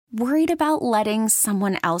Worried about letting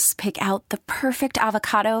someone else pick out the perfect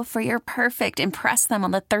avocado for your perfect impress them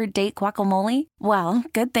on the third date guacamole? Well,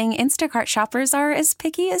 good thing Instacart shoppers are as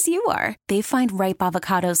picky as you are. They find ripe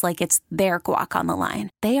avocados like it's their guac on the line.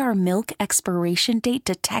 They are milk expiration date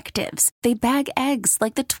detectives. They bag eggs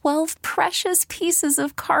like the 12 precious pieces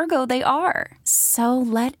of cargo they are. So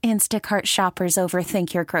let Instacart shoppers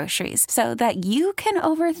overthink your groceries so that you can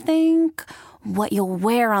overthink what you'll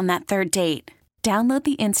wear on that third date. Download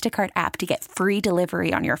the Instacart app to get free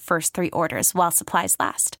delivery on your first 3 orders while supplies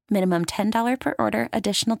last. Minimum $10 per order.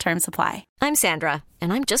 Additional terms apply. I'm Sandra,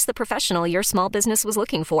 and I'm just the professional your small business was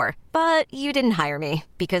looking for. But you didn't hire me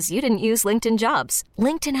because you didn't use LinkedIn Jobs.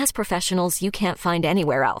 LinkedIn has professionals you can't find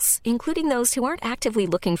anywhere else, including those who aren't actively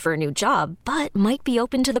looking for a new job, but might be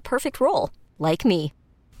open to the perfect role, like me.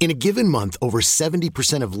 In a given month, over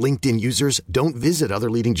 70% of LinkedIn users don't visit other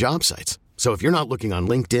leading job sites. So if you're not looking on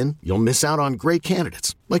LinkedIn, you'll miss out on great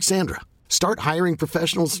candidates like Sandra. Start hiring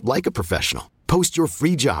professionals like a professional. Post your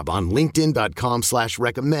free job on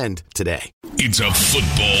linkedin.com/recommend today. It's a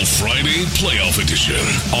Football Friday playoff edition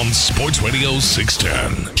on Sports Radio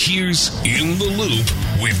 610. Here's In the Loop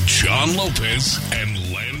with John Lopez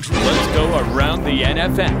and Landry. Let's go around the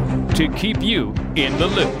NFL to keep you in the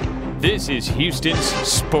loop. This is Houston's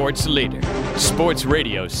sports leader, Sports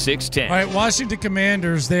Radio 610. All right, Washington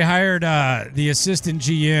Commanders, they hired the assistant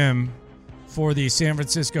GM for the San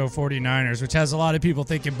Francisco 49ers, which has a lot of people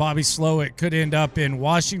thinking Bobby Slowick could end up in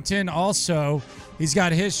Washington. Also, he's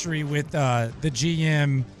got history with the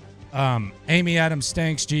GM, Amy Adams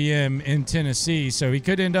Stanks GM in Tennessee, so he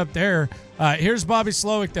could end up there. Here's Bobby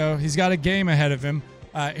Slowick, though. He's got a game ahead of him.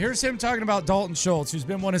 Here's him talking about Dalton Schultz, who's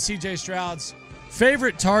been one of C.J. Stroud's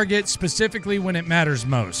favorite target, specifically when it matters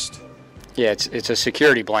most. Yeah, it's a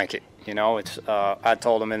security blanket. You know, it's I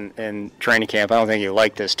told him in training camp, I don't think he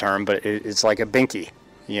liked this term, but it's like a binky.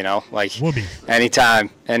 You know, like Whoopee. anytime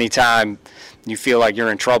you feel like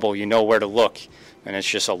you're in trouble, you know where to look. And it's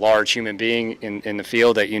just a large human being in the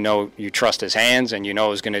field that you trust his hands and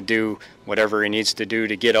is going to do whatever he needs to do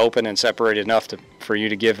to get open and separate enough for you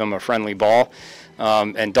to give him a friendly ball.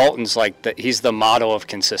 And Dalton's he's the model of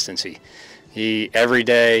consistency. He every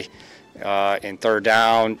day in third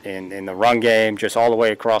down, in the run game, just all the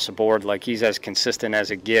way across the board, like he's as consistent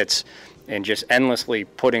as it gets, and just endlessly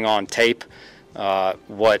putting on tape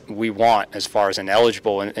what we want as far as an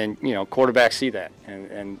eligible. And quarterbacks see that,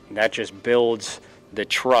 and that just builds the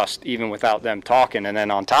trust even without them talking. And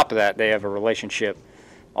then on top of that, they have a relationship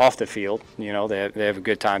off the field. They have a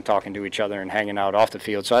good time talking to each other and hanging out off the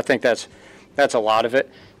field. So I think that's a lot of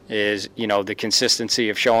it. Is the consistency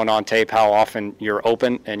of showing on tape how often you're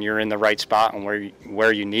open and you're in the right spot and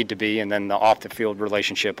where you need to be, and then the off the field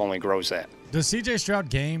relationship only grows that. Does C.J. Stroud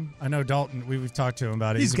game? I know Dalton. We've talked to him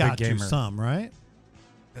about it. He's a big gamer. He's got to some, right?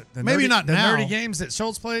 Maybe not the now. nerdy games that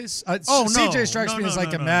Schultz plays. No. C.J. strikes me as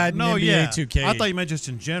like a Madden NBA 2K. I thought you meant just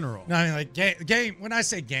in general. No, I mean like game. When I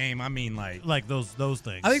say game, I mean like those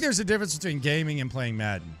things. I think there's a difference between gaming and playing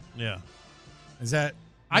Madden. Yeah. Is that?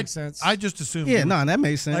 Makes sense. I just assumed. Yeah, no, that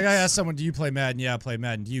makes sense. Like I asked someone, "Do you play Madden?" Yeah, I play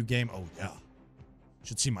Madden. Do you game? Oh yeah.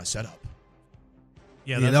 Should see my setup.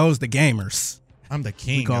 Yeah, those the gamers. I'm the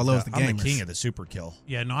king. We call those the gamers. I'm the king of the super kill.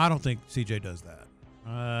 Yeah, no, I don't think CJ does that.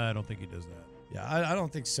 I don't think he does that. Yeah, I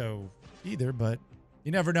don't think so either. But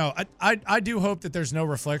you never know. I do hope that there's no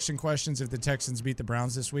reflection questions if the Texans beat the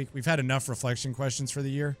Browns this week. We've had enough reflection questions for the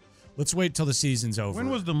year. Let's wait till the season's over. When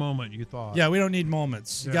was the moment you thought? Yeah, we don't need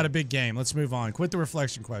moments. You got a big game. Let's move on. Quit the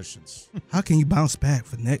reflection questions. How can you bounce back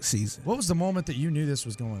for next season? What was the moment that you knew this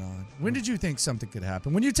was going on? When did you think something could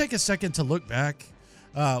happen? When you take a second to look back,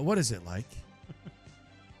 what is it like?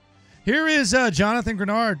 Here is Jonathan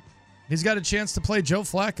Grenard. He's got a chance to play Joe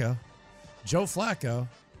Flacco. Joe Flacco,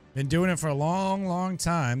 been doing it for a long, long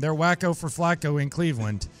time. They're wacko for Flacco in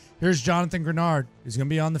Cleveland. Here's Jonathan Grenard. He's going to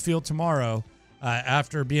be on the field tomorrow.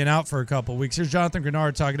 After being out for a couple of weeks. Here's Jonathan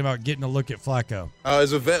Grenard talking about getting a look at Flacco.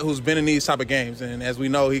 As a vet who's been in these type of games, and as we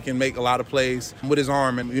know, he can make a lot of plays with his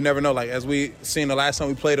arm, and you never know. Like, as we seen the last time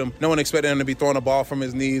we played him, no one expected him to be throwing a ball from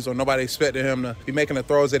his knees, or nobody expected him to be making the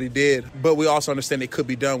throws that he did. But we also understand it could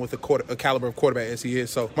be done with a caliber of quarterback as he is.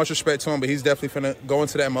 So much respect to him, but he's definitely finna go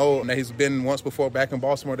into that mode that he's been once before back in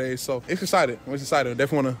Baltimore days. So it's excited. We're excited.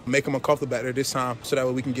 Definitely want to make him uncomfortable back there this time, so that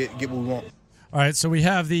way we can get what we want. All right, so we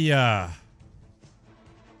have the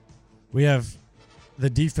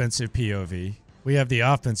defensive POV. We have the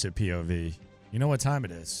offensive POV. You know what time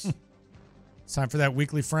it is. It's time for that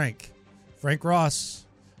weekly Frank. Frank Ross.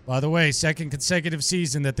 By the way, second consecutive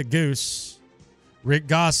season that the Goose, Rick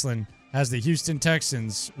Gosselin, has the Houston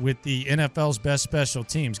Texans with the NFL's best special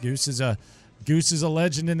teams. Goose is a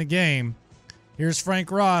legend in the game. Here's Frank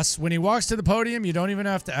Ross. When he walks to the podium, you don't even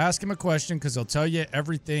have to ask him a question because he'll tell you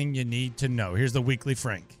everything you need to know. Here's the Weekly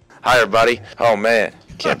Frank. Hi, everybody. Oh, man.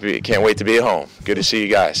 Can't wait to be at home. Good to see you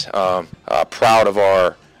guys. Proud of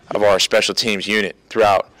our special teams unit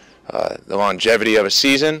throughout the longevity of a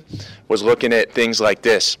season. Was looking at things like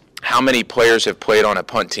this. How many players have played on a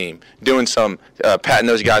punt team? Doing some patting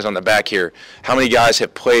those guys on the back here. How many guys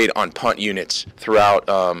have played on punt units throughout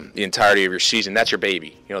the entirety of your season? That's your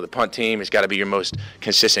baby. You know, the punt team has got to be your most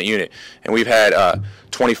consistent unit. And we've had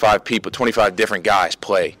 25 different guys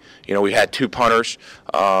play. You know, we've had 2 punters.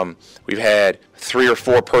 We've had 3 or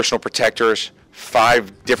 4 personal protectors,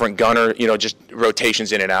 5 different gunner, just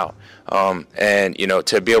rotations in and out. And,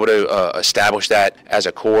 to be able to establish that as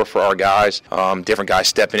a core for our guys, different guys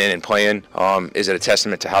stepping in and playing, is a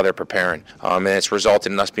testament to how they're preparing. And it's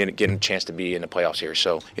resulted in us getting a chance to be in the playoffs here.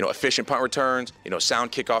 So, efficient punt returns,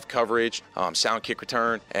 sound kickoff coverage, sound kick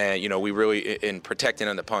return, and, we really, in protecting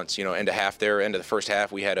on the punts, end of the first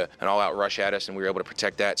half, we had an all-out rush at us, and we were able to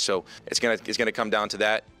protect that. So it's gonna come down to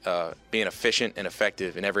that, being efficient and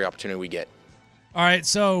effective in every opportunity we get. All right,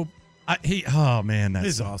 so he's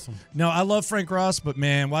awesome. No, I love Frank Ross, but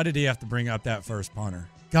man, why did he have to bring up that first punter?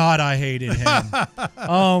 God, I hated him.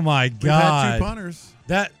 Oh my God, we've had 2 punters.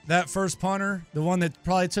 That first punter, the one that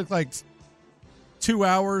probably took like 2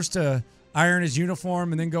 hours to iron his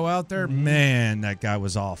uniform and then go out there. Mm-hmm. Man, that guy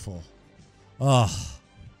was awful. Oh,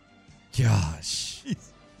 gosh.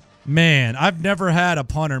 Man, I've never had a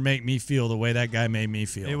punter make me feel the way that guy made me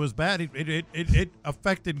feel. It was bad. It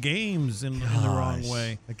affected games in the wrong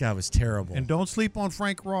way. That guy was terrible. And don't sleep on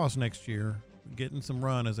Frank Ross next year, getting some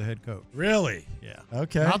run as a head coach. Really? Yeah.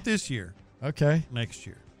 Okay. Not this year. Okay. Next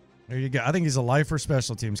year. There you go. I think he's a lifer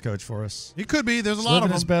special teams coach for us. He could be. There's a He's lot of them.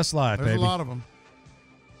 living his best life, There's baby. a lot of them.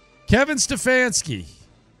 Kevin Stefanski.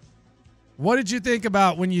 What did you think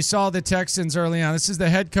about when you saw the Texans early on? This is the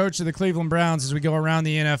head coach of the Cleveland Browns as we go around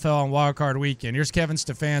the NFL on Wild Card Weekend. Here's Kevin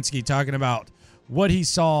Stefanski talking about what he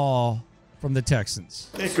saw from the Texans.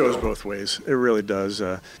 It goes both ways. It really does.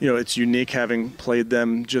 It's unique having played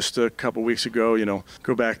them just a couple weeks ago.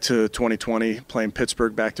 Go back to 2020, playing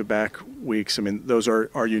Pittsburgh back-to-back weeks. I mean, those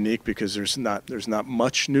are unique because there's not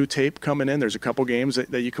much new tape coming in. There's a couple games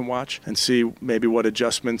that you can watch and see maybe what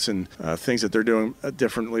adjustments and things that they're doing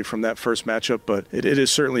differently from that first matchup. But it is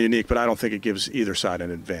certainly unique, but I don't think it gives either side an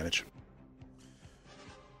advantage.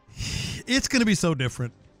 It's going to be so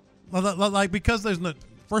different. Like, because there's no –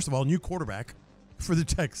 first of all, new quarterback for the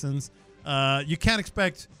Texans. You can't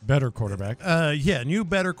expect better quarterback. New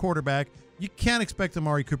better quarterback. You can't expect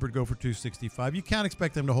Amari Cooper to go for 265. You can't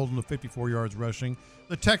expect them to hold him to 54 yards rushing.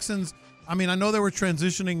 The Texans, I mean, I know they were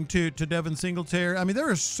transitioning to Devin Singletary. I mean, there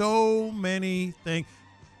are so many things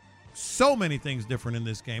different in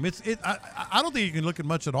this game. I don't think you can look at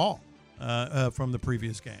much at all from the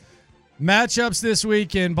previous game. Matchups this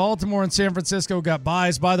week in Baltimore and San Francisco got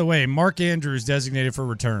buys. By the way, Mark Andrews designated for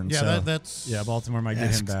return. Yeah, so Baltimore might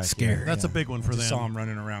get him back. Scary. That's a big one for them. Saw him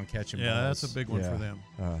running around catching balls. Yeah, that's a big one for them.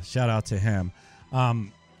 Shout out to him.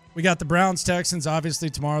 We got the Browns Texans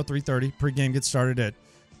obviously tomorrow 3:30. Pregame gets started at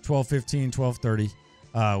 12:15,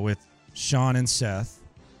 12:30 with Sean and Seth.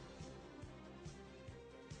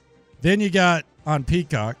 Then you got on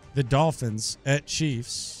Peacock the Dolphins at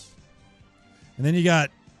Chiefs, and then you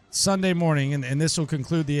got Sunday morning, and this will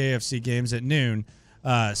conclude the AFC games at noon,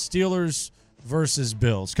 Steelers versus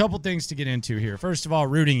Bills. Couple things to get into here. First of all,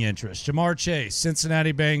 rooting interest. Jamar Chase,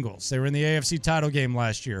 Cincinnati Bengals. They were in the AFC title game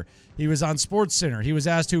last year. He was on SportsCenter. He was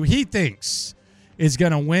asked who he thinks is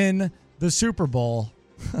going to win the Super Bowl.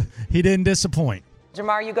 He didn't disappoint.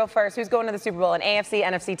 Jamar, you go first. Who's going to the Super Bowl, an AFC,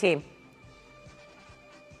 NFC team?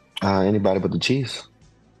 Anybody but the Chiefs.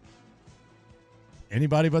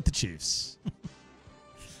 Anybody but the Chiefs.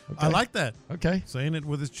 Okay. I like that. Okay. Saying it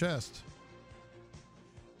with his chest.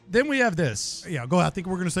 Then we have this. Yeah, go ahead. I think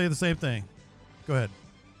we're going to say the same thing. Go ahead.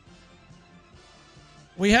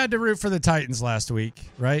 We had to root for the Titans last week,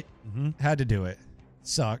 right? Mm-hmm. Had to do it.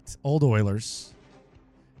 Sucked. Old Oilers.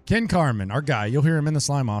 Ken Carman, our guy. You'll hear him in the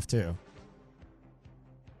Slime Off, too.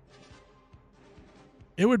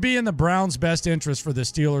 It would be in the Browns' best interest for the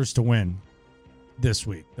Steelers to win this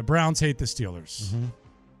week. The Browns hate the Steelers. Mm-hmm.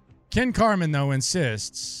 Ken Carman, though,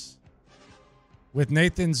 insists with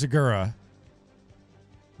Nathan Zagura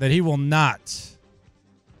that he will not,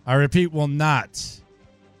 I repeat, will not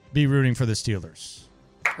be rooting for the Steelers.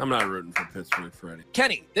 I'm not rooting for Pittsburgh, Freddie.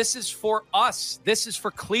 Kenny, this is for us. This is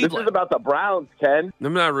for Cleveland. This is about the Browns, Ken.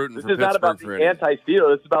 I'm not rooting for Pittsburgh, This is not about Freddie. the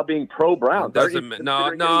anti-Steelers. This is about being pro-Browns.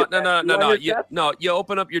 No. You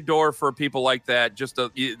open up your door for people like that just to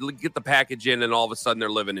you get the package in, and all of a sudden they're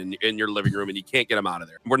living in your living room, and you can't get them out of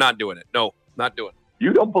there. We're not doing it. No. Not doing it.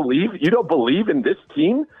 You don't believe in this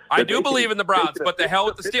team? I do believe in the Browns, but the hell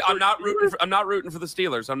with the Steelers. I'm not rooting for the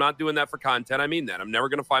Steelers. I'm not doing that for content. I mean that. I'm never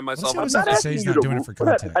going to find myself. I'm not asking you to root for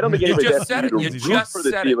content. I don't think anybody just said it. You just for the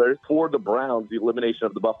Steelers for the Browns. The elimination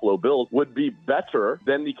of the Buffalo Bills would be better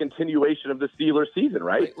than the continuation of the Steelers season,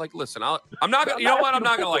 right? Like listen, I'm not going. You know what? I'm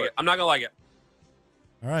not going to like it. I'm not going to like it.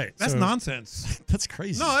 All right, that's nonsense. That's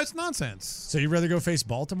crazy. No, that's nonsense. So you'd rather go face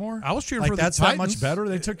Baltimore? I was cheering like for the that's Titans. that much better.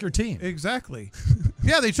 They took your team. Exactly.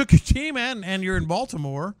 Yeah, they took your team, and you're in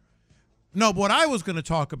Baltimore. No, what I was going to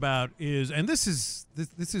talk about is, and this is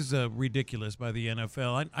ridiculous by the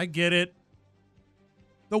NFL. I get it.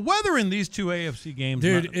 The weather in these two AFC games,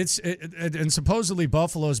 dude, and supposedly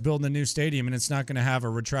Buffalo's building a new stadium, and it's not going to have a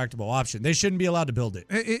retractable option. They shouldn't be allowed to build it.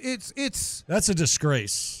 That's a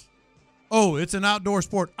disgrace. Oh, it's an outdoor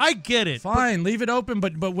sport. I get it. Fine, leave it open,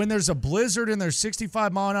 but when there's a blizzard and there's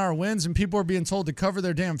 65-mile-an-hour winds and people are being told to cover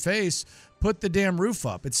their damn face, put the damn roof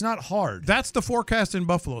up. It's not hard. That's the forecast in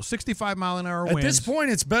Buffalo, 65-mile-an-hour winds. At this point,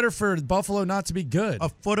 it's better for Buffalo not to be good. A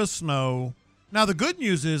foot of snow. Now, the good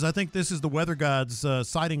news is I think this is the weather gods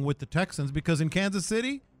siding with the Texans because in Kansas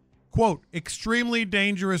City, quote, extremely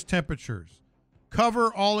dangerous temperatures.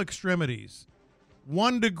 Cover all extremities.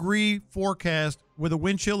 1 degree forecast with a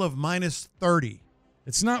wind chill of minus 30.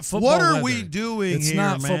 It's not football What are weather. we doing It's here,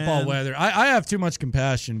 not man? football weather. I have too much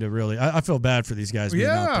compassion to really. I feel bad for these guys being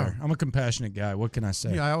out there. I'm a compassionate guy. What can I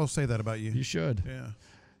say? Yeah, I always say that about you. You should. Yeah.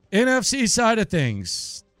 NFC side of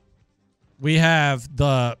things, we have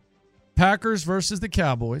the Packers versus the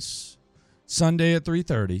Cowboys, Sunday at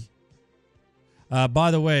 3:30.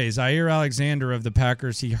 By the way, Zaire Alexander of the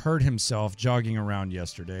Packers, he hurt himself jogging around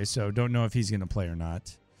yesterday, so don't know if he's going to play or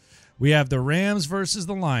not. We have the Rams versus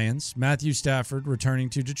the Lions, Matthew Stafford returning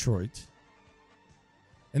to Detroit.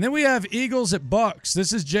 And then we have Eagles at Bucks.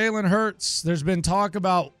 This is Jalen Hurts. There's been talk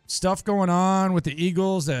about stuff going on with the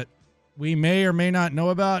Eagles that we may or may not know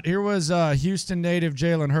about. Here was Houston native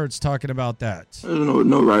Jalen Hurts talking about that. There's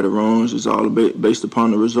no right or wrongs. It's all based upon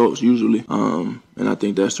the results usually, and I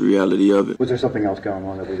think that's the reality of it. Was there something else going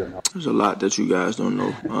on that we don't know? There's a lot that you guys don't know.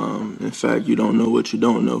 In fact, you don't know what you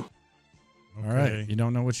don't know. Okay. All right, you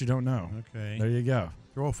don't know what you don't know. Okay. There you go.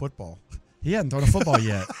 Throw a football. He hadn't thrown a football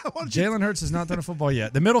yet. Jalen Hurts has not thrown a football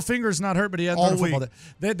yet. The middle finger is not hurt, but he hasn't thrown a football.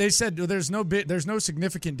 They said there's no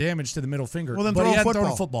significant damage to the middle finger. Well, then but throw he a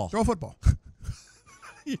hasn't football. thrown a football. Throw a football.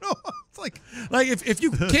 You know, it's like if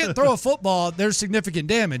you can't throw a football, there's significant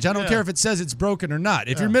damage. I don't care if it says it's broken or not.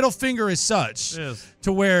 If your middle finger is such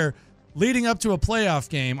to where leading up to a playoff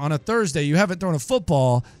game on a Thursday you haven't thrown a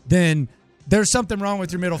football, then there's something wrong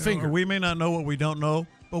with your middle finger. We may not know what we don't know,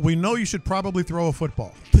 but we know you should probably throw a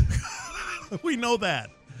football. We know that.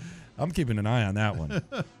 I'm keeping an eye on that one.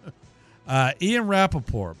 Ian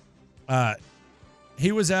Rappaport,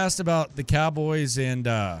 he was asked about the Cowboys and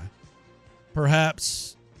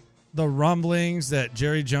perhaps the rumblings that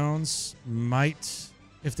Jerry Jones might,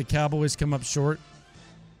 if the Cowboys come up short,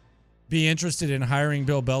 be interested in hiring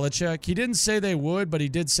Bill Belichick. He didn't say they would, but he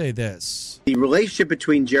did say this. The relationship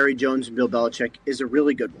between Jerry Jones and Bill Belichick is a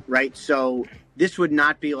really good one, right? So this would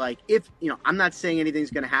not be like I'm not saying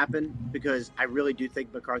anything's going to happen because I really do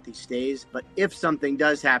think McCarthy stays. But if something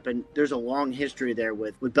does happen, there's a long history there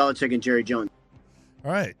with Belichick and Jerry Jones.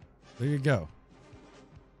 All right. There you go.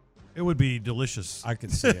 It would be delicious. I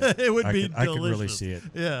could see it. It would be delicious. I could really see it.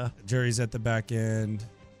 Yeah. Jerry's at the back end.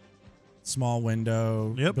 Small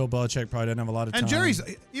window. Yep. Bill Belichick probably didn't have a lot of time. And Jerry's,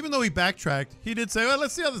 even though he backtracked, he did say, well,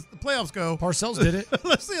 let's see how the playoffs go. Parcells did it.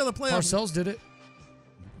 Let's see how the playoffs Parcells did it.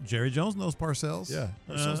 Jerry Jones knows Parcells. Yeah,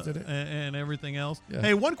 Parcells did it. And everything else. Yeah.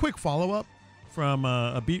 Hey, one quick follow-up from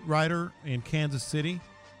a beat writer in Kansas City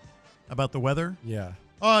about the weather. Yeah.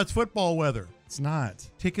 Oh, it's football weather. It's not.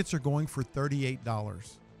 Tickets are going for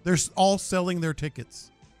 $38. They're all selling their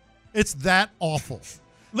tickets. It's that awful.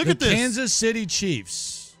 Look at this. Kansas City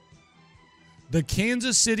Chiefs. The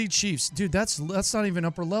Kansas City Chiefs. Dude, that's not even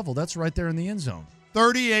upper level. That's right there in the end zone.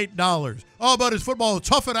 $38. Oh, but it's football.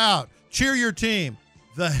 Tough it out. Cheer your team.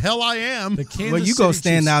 The hell I am. The Kansas Well, you go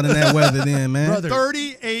stand Chiefs. out in that weather then, man. Brother,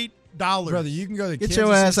 $38. Brother, you can go to Get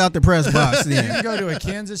your ass out the press box then. You can go to a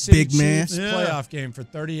Kansas City Big man. Chiefs playoff game for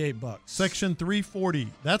 $38. Section 340.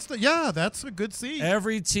 That's a good seat.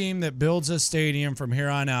 Every team that builds a stadium from here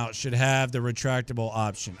on out should have the retractable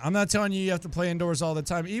option. I'm not telling you have to play indoors all the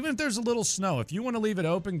time. Even if there's a little snow, if you want to leave it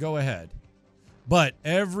open, go ahead. But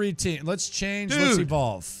every team, let's change, let's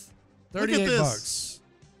evolve. $38.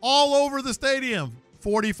 All over the stadium.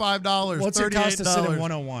 $45. What's $38. it cost to sit in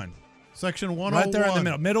 101? Section 101. Right there in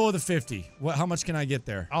the middle of the 50. How much can I get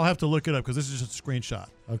there? I'll have to look it up because this is just a screenshot.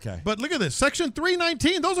 Okay. But look at this. Section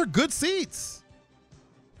 319. Those are good seats.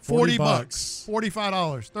 $40,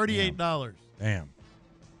 $45, $38. Damn.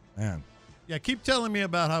 Man. Yeah, keep telling me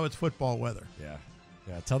about how it's football weather. Yeah.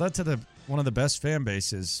 Tell that to one of the best fan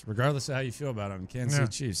bases, regardless of how you feel about them, Kansas City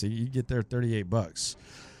Chiefs. You get there $38.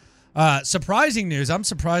 Surprising news. I'm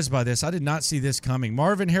surprised by this. I did not see this coming.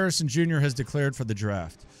 Marvin Harrison Jr. has declared for the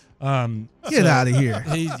draft. Get out of here.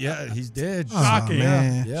 He's dead. Shocking.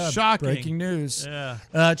 Man. Yeah, Shocking. Breaking news.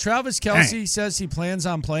 Yeah. Travis Kelce says he plans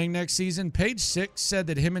on playing next season. Page 6 said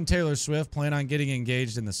that him and Taylor Swift plan on getting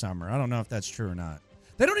engaged in the summer. I don't know if that's true or not.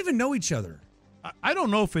 They don't even know each other. I don't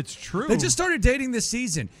know if it's true. They just started dating this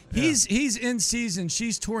season. Yeah. He's in season.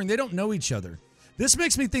 She's touring. They don't know each other. This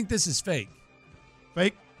makes me think this is fake.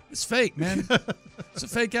 Fake? It's fake, man. It's a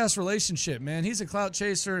fake-ass relationship, man. He's a clout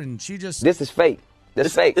chaser, and she just... This is fake.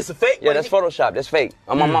 That's fake. It's a fake? Yeah, that's Photoshop. That's fake.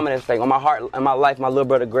 On my mama, that's fake. On my heart, in my life, my little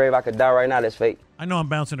brother grave, I could die right now. That's fake. I know I'm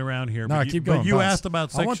bouncing around here. No, keep going. But you asked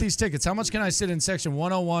about section. I want these tickets. How much can I sit in section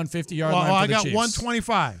 101, 50-yard line for I the got Chiefs?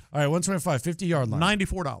 125. All right, 125, 50-yard line.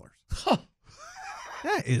 $94.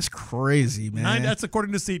 That is crazy, man. That's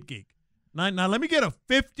according to SeatGeek. Now, let me get a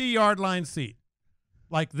 50-yard line seat.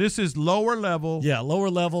 Like, this is lower level. Yeah, lower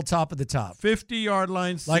level, top of the top. 50-yard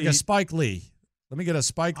line seat. Like a Spike Lee. Let me get a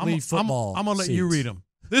Spike Lee football I'm going to let you read them.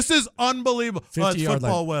 This is unbelievable. It's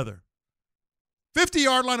football weather.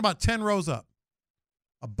 50-yard line, about 10 rows up.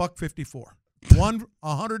 $154.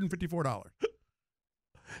 $154.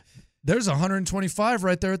 There's 125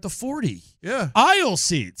 right there at the 40. Yeah. Aisle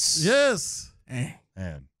seats. Yes. Man.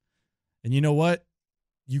 And you know what?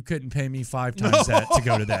 You couldn't pay me 5 times that to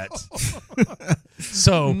go to that.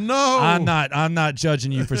 So no. I'm not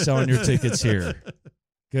judging you for selling your tickets here.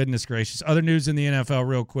 Goodness gracious. Other news in the NFL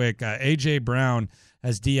real quick. A.J. Brown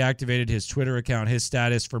has deactivated his Twitter account. His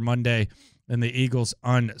status for Monday and the Eagles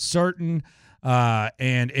uncertain.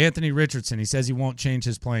 And Anthony Richardson, he says he won't change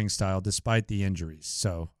his playing style despite the injuries.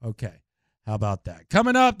 So, okay. How about that?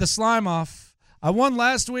 Coming up, the Slime Off. I won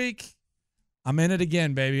last week. I'm in it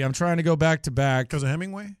again, baby. I'm trying to go back to back. Because of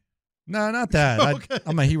Hemingway? No, not that. Okay.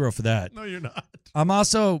 I'm a hero for that. No, you're not.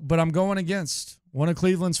 But I'm going against one of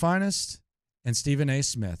Cleveland's finest and Stephen A.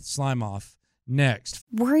 Smith. Slime Off. Next.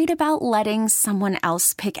 Worried about letting someone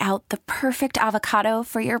else pick out the perfect avocado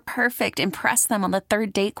for your perfect impress them on the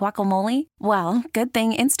third date guacamole? Well, good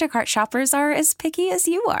thing Instacart shoppers are as picky as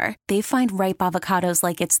you are. They find ripe avocados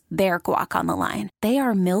like it's their guac on the line. They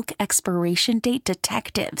are milk expiration date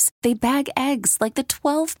detectives. They bag eggs like the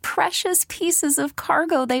 12 precious pieces of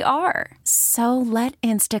cargo they are. So let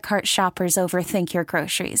Instacart shoppers overthink your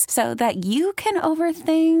groceries so that you can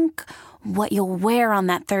overthink what you'll wear on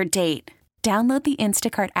that third date. Download the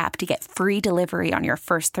Instacart app to get free delivery on your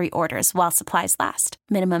first 3 orders while supplies last.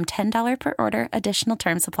 Minimum $10 per order. Additional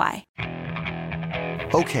terms apply.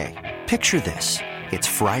 Okay, picture this. It's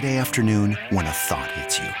Friday afternoon when a thought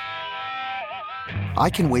hits you. I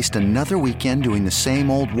can waste another weekend doing the same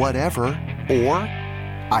old whatever, or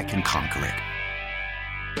I can conquer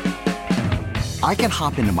it. I can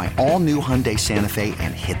hop into my all-new Hyundai Santa Fe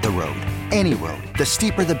and hit the road. Any road. The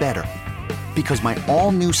steeper, the better. Because my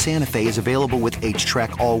all-new Santa Fe is available with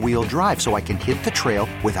H-Track all-wheel drive, so I can hit the trail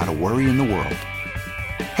without a worry in the world.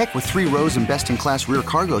 Heck, with 3 rows and best-in-class rear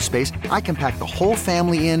cargo space, I can pack the whole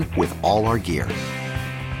family in with all our gear.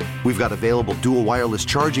 We've got available dual wireless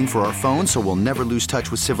charging for our phones, so we'll never lose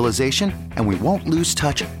touch with civilization, and we won't lose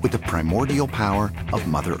touch with the primordial power of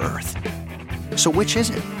Mother Earth. So which is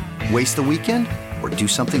it? Waste the weekend or do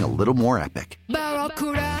something a little more epic?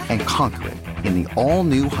 And conquer it in the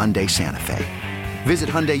all-new Hyundai Santa Fe. Visit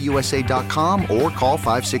HyundaiUSA.com or call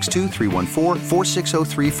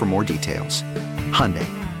 562-314-4603 for more details. Hyundai,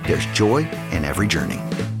 there's joy in every journey.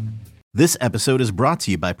 This episode is brought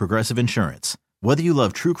to you by Progressive Insurance. Whether you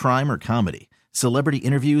love true crime or comedy, celebrity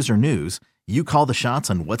interviews or news, you call the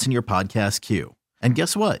shots on what's in your podcast queue. And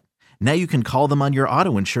guess what? Now you can call them on your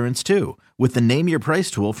auto insurance too with the Name Your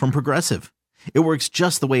Price tool from Progressive. It works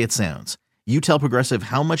just the way it sounds. You tell Progressive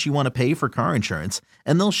how much you want to pay for car insurance,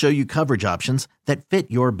 and they'll show you coverage options that fit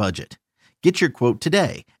your budget. Get your quote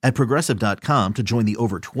today at Progressive.com to join the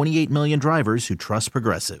over 28 million drivers who trust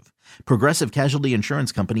Progressive. Progressive Casualty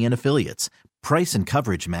Insurance Company and Affiliates. Price and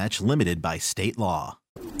coverage match limited by state law.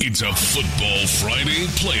 It's a Football Friday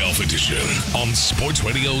playoff edition on Sports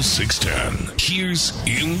Radio 610. Here's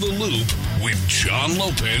In the Loop with John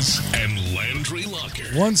Lopez and Landry Locker.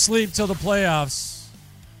 One sleep till the playoffs.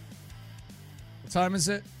 What time is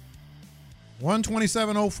it?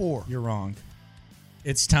 1:27:04. You're wrong.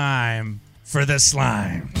 It's time for the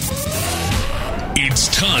slime. It's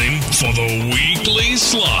time for the weekly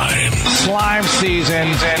slime. Slime season.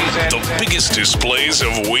 The biggest displays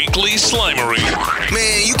of weekly slimery.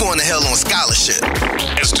 Man, you going to hell on scholarship.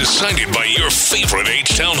 As decided by your favorite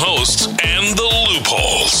H-Town hosts and the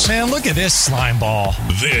loopholes. Man, look at this slime ball.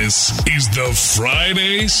 This is the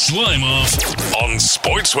Friday Slime Off on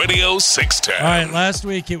Sports Radio 610. All right, last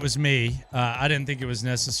week it was me. I didn't think it was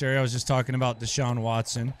necessary. I was just talking about Deshaun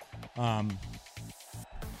Watson.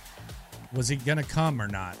 Was he going to come or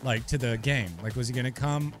not, like, to the game? Like, was he going to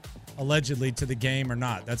come allegedly to the game or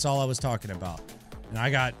not? That's all I was talking about. And I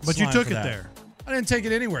got But you slime took for it that. there. I didn't take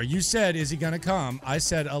it anywhere. You said, is he going to come? I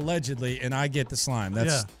said, allegedly, and I get the slime.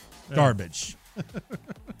 That's garbage.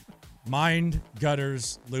 Mind,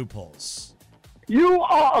 gutters, loopholes. You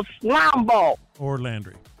are a slime ball. Or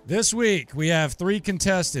Landry. This week, we have 3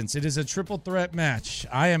 contestants. It is a triple threat match.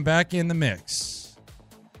 I am back in the mix.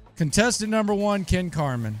 Contestant number 1, Ken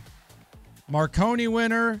Carman. Marconi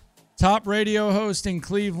winner, top radio host in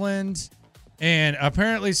Cleveland, and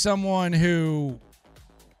apparently someone who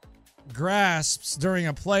grasps during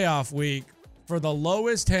a playoff week for the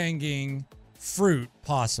lowest hanging fruit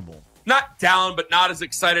possible. Not down, but not as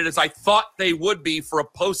excited as I thought they would be for a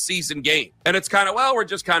postseason game. And it's kind of, well, we're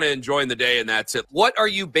just kind of enjoying the day, and that's it. What are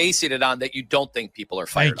you basing it on that you don't think people are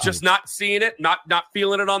fired on? Just not seeing it, not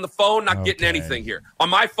feeling it on the phone, not getting anything here. On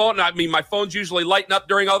my phone, I mean, my phone's usually lighting up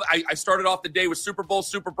during all. I started off the day with Super Bowl,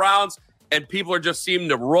 Super Browns, and people are just seeming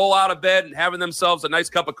to roll out of bed and having themselves a nice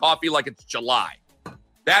cup of coffee like it's July.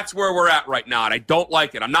 That's where we're at right now, and I don't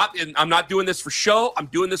like it. I'm not doing this for show. I'm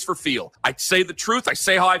doing this for feel. I say the truth. I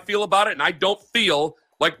say how I feel about it, and I don't feel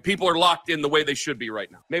like people are locked in the way they should be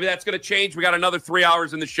right now. Maybe that's going to change. We got another 3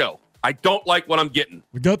 hours in the show. I don't like what I'm getting.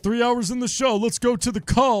 We got 3 hours in the show. Let's go to the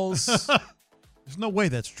calls. There's no way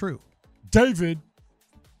that's true. David.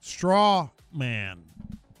 Straw man.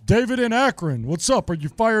 David in Akron. What's up? Are you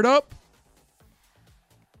fired up?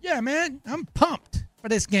 Yeah, man. I'm pumped for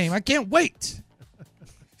this game. I can't wait.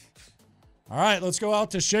 All right, let's go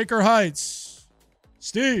out to Shaker Heights.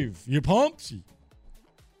 Steve, you pumped?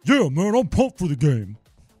 Yeah, man, I'm pumped for the game.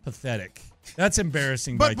 Pathetic. That's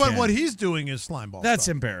embarrassing. But Ken. what he's doing is slime ball. That's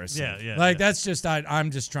stuff. embarrassing. Yeah. Like that's just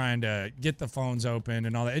I'm just trying to get the phones open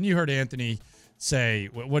and all that. And you heard Anthony say,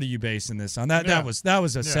 "What are you basing this on?" That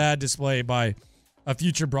was a sad display by a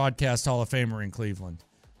future broadcast Hall of Famer in Cleveland.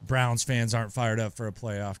 Browns fans aren't fired up for a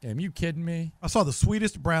playoff game. You kidding me? I saw the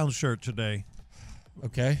sweetest Browns shirt today.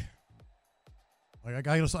 Okay. I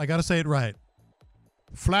gotta say it right.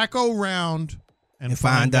 Flacco round and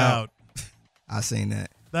find out. I seen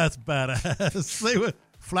that. That's badass. Say what?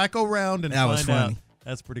 Flacco round and that find was funny. out.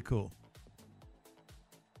 That's pretty cool.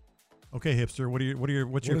 Okay, hipster.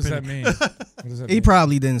 What's your does that opinion? mean? What does that He mean?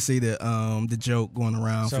 probably didn't see the joke going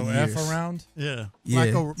around. So for F years. around? Yeah. Yeah.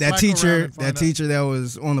 Flacco That teacher that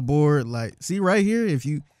was on the board, like, see right here, if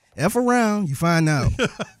you F around, you find out.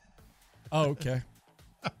 Oh, okay.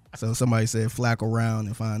 So somebody said Flacco round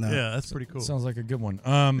and find out. Yeah, that's pretty cool. Sounds like a good one.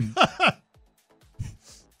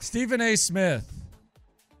 Stephen A. Smith.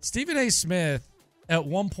 Stephen A. Smith at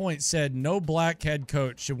one point said no black head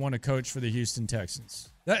coach should want to coach for the Houston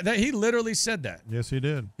Texans. That he literally said that. Yes, he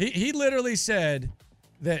did. He literally said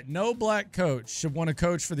that no black coach should want to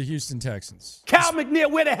coach for the Houston Texans. Cal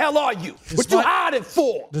McNeil, where the hell are you? What you hiding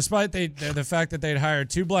for? Despite the fact that they'd hired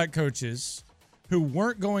 2 black coaches who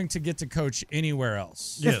weren't going to get to coach anywhere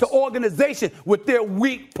else. It's the organization with their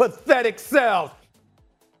weak, pathetic selves.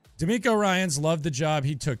 DeMeco Ryans loved the job.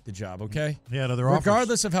 He took the job, okay? He had other offers.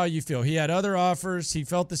 Regardless of how you feel. He had other offers. He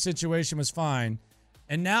felt the situation was fine.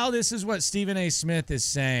 And now this is what Stephen A. Smith is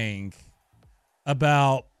saying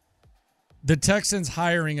about the Texans'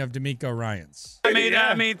 hiring of DeMeco Ryans.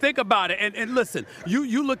 I mean, think about it. And listen,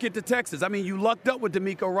 you look at the Texans. I mean, you lucked up with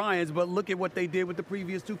DeMeco Ryans, but look at what they did with the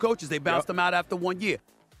previous 2 coaches. They bounced them out after 1 year.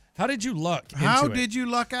 How did you luck into How it? did you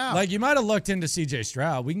luck out? Like, you might have lucked into C.J.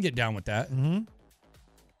 Stroud. We can get down with that. Mm-hmm.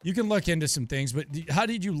 You can luck into some things, but how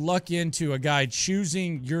did you luck into a guy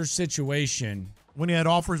choosing your situation? When he had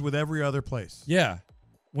offers with every other place. Yeah.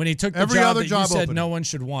 When he took the Every job other that job you said opening. no one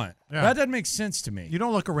should want. Yeah. That doesn't make sense to me. You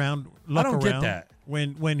don't look around. I don't get that.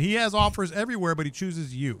 When he has offers everywhere, but he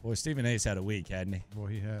chooses you. Boy, Stephen A's had a week, hadn't he? Boy,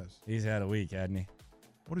 he has. He's had a week, hadn't he?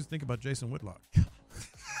 What does he think about Jason Whitlock?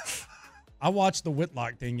 I watched the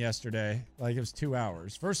Whitlock thing yesterday. Like, it was 2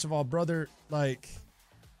 hours. First of all, brother, like,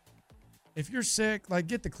 if you're sick, like,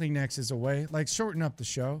 get the Kleenexes away. Like, shorten up the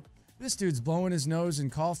show. This dude's blowing his nose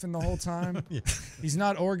and coughing the whole time. Yeah. He's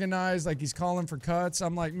not organized. Like, he's calling for cuts.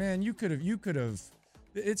 I'm like, man, you could have.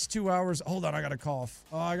 It's 2 hours. Hold on, I got to cough.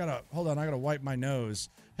 Oh, hold on, I got to wipe my nose.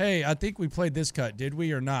 Hey, I think we played this cut. Did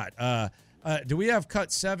we or not? do we have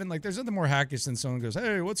cut 7? Like, there's nothing more hackish than someone goes,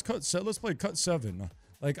 hey, what's cut 7? Let's play cut 7.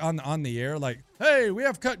 Like, on the air. Like, hey, we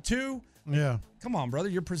have cut 2. Yeah. Come on, brother.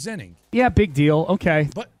 You're presenting. Yeah, big deal. Okay.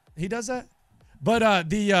 But he does that? But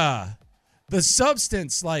the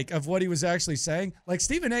substance, like, of what he was actually saying, like,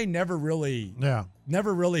 Stephen A. never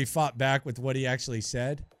really fought back with what he actually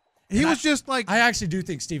said. He was just like... I actually do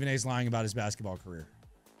think Stephen A.'s lying about his basketball career.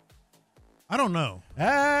 I don't know.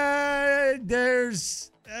 I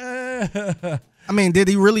mean, did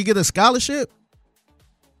he really get a scholarship?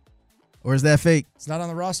 Or is that fake? It's not on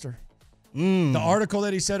the roster. The article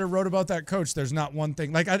that he said or wrote about that coach, there's not one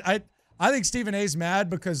thing. Like, I think Stephen A's mad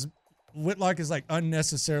because Whitlock is, like,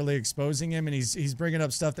 unnecessarily exposing him, and he's bringing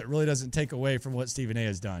up stuff that really doesn't take away from what Stephen A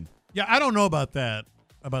has done. Yeah, I don't know about that,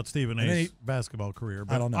 about Stephen A's basketball career.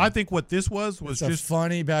 But I don't know. I think what this was It's just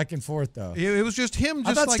funny back and forth, though. It was just him.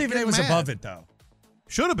 I thought like Stephen A was above it, though.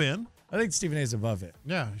 Should have been. I think Stephen A's above it.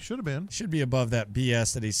 Yeah, should have been. Should be above that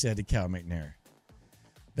BS that he said to Cal McNair.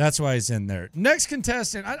 That's why he's in there. Next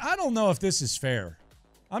contestant, I don't know if this is fair.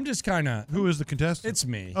 I'm just kind of... Who is the contestant? It's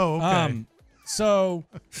me. Oh, okay. So,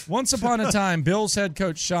 once upon a time, Bills head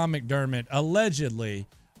coach Sean McDermott allegedly...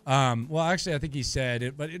 well, actually, I think he said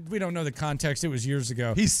it, but we don't know the context. It was years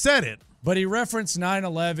ago. He said it. But he referenced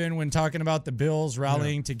 9/11 when talking about the Bills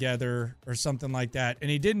rallying together or something like that. And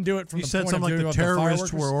he didn't do it from He the said point of something view like of the the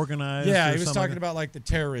terrorists fireworkers. were organized. Yeah, or he was something talking about, like, the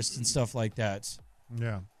terrorists and stuff like that.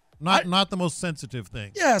 Yeah. Not the most sensitive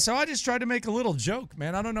thing. Yeah, so I just tried to make a little joke,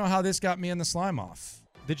 man. I don't know how this got me in the slime off.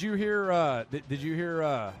 Did you hear? Did you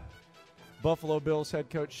hear Buffalo Bills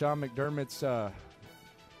head coach Sean McDermott's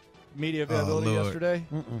media availability yesterday?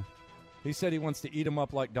 Mm-mm. He said he wants to eat him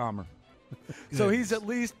up like Dahmer. So he's at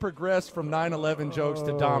least progressed from 9/11 jokes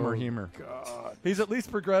to Dahmer humor. God. He's at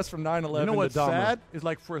least progressed from 9/11 You know what's to Dahmer. sad is,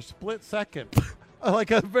 like, for a split second,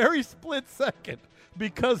 like a very split second,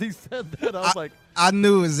 because he said that, I was like, I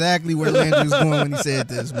knew exactly where Landry was going when he said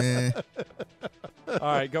this, man. All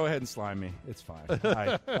right, go ahead and slime me. It's fine.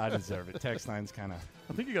 I deserve it. Text line's kind of...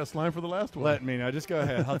 I think you got slime for the last one. Let me know. Just go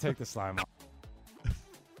ahead. I'll take the slime off.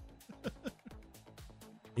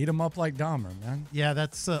 Eat him up like Dahmer, man. Yeah,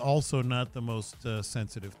 that's also not the most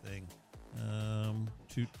sensitive thing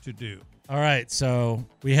to do. All right, so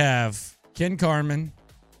we have Ken Carman.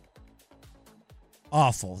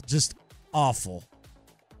 Awful, just awful.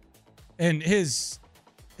 And his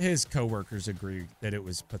coworkers agree that it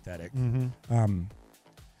was pathetic. Mm-hmm.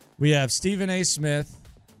 We have Stephen A. Smith,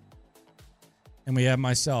 and we have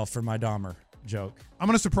myself for my Dahmer joke. I'm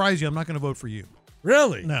going to surprise you. I'm not going to vote for you.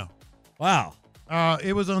 Really? No. Wow.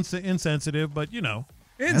 It was insensitive, but, you know.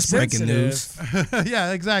 That's breaking news.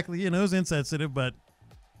 Yeah, exactly. You know, it was insensitive, but,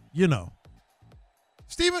 you know.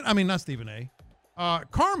 Not Stephen A.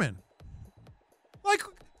 Carmen. Like,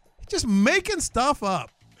 just making stuff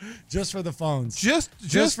up. Just for the phones. Just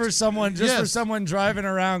for someone. For someone driving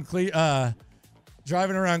around Cleveland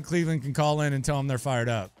can call in and tell them they're fired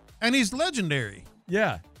up. And he's legendary.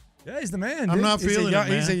 Yeah. Yeah, he's the man. I'm dude. not feeling it,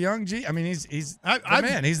 man. He's a young G. I mean, he's the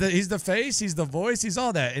man. He's the face. He's the voice. He's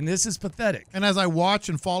all that. And this is pathetic. And as I watch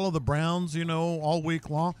and follow the Browns, you know, all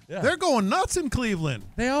week long, they're going nuts in Cleveland.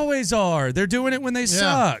 They always are. They're doing it when they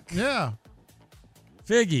suck. Yeah.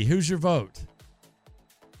 Figgy, who's your vote?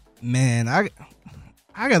 Man, I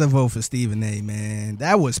got to vote for Stephen A., man.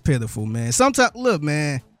 That was pitiful, man. Sometimes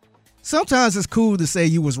it's cool to say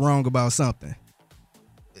you was wrong about something.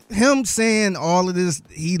 Him saying all of this,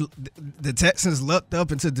 the Texans lucked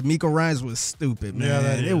up into D'Amico Ryans was stupid, man.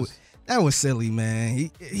 Yeah, that was silly,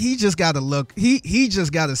 man. He just got to look. He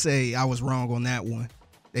just got to say I was wrong on that one.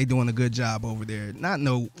 They doing a good job over there.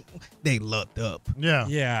 They lucked up. Yeah.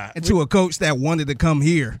 Yeah. And to a coach that wanted to come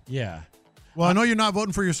here. Yeah. Well, I know you're not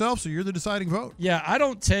voting for yourself, so you're the deciding vote. Yeah, I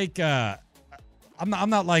don't take. I'm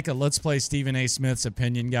not like a let's play Stephen A. Smith's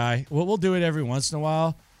opinion guy. We'll do it every once in a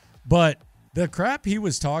while, but the crap he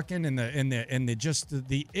was talking and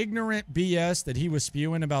the ignorant BS that he was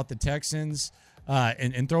spewing about the Texans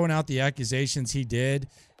and throwing out the accusations he did,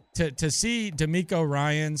 to see D'Amico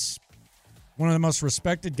Ryans, one of the most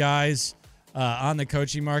respected guys on the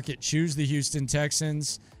coaching market, choose the Houston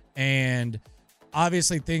Texans, and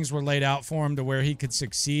obviously things were laid out for him to where he could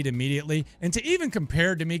succeed immediately, and to even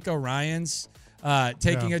compare D'Amico Ryans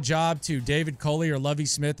taking a job to David Coley or Lovie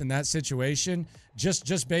Smith in that situation,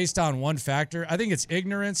 just based on one factor. I think it's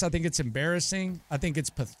ignorance. I think it's embarrassing. I think it's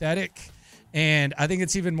pathetic. And I think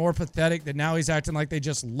it's even more pathetic that now he's acting like they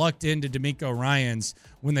just lucked into D'Amico Ryans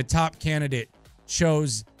when the top candidate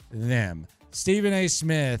chose them. Stephen A.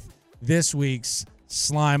 Smith, this week's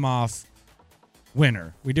Slime Off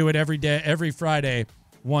winner. We do it every day, every Friday,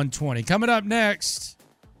 1:20. Coming up next,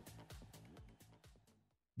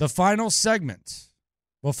 the final segment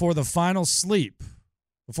before the final sleep,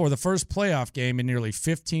 before the first playoff game in nearly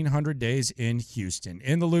 1,500 days in Houston.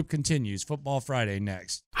 In the Loop continues. Football Friday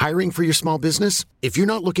next. Hiring for your small business? If you're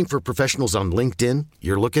not looking for professionals on LinkedIn,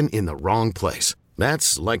 you're looking in the wrong place.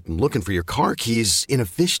 That's like looking for your car keys in a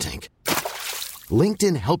fish tank.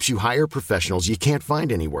 LinkedIn helps you hire professionals you can't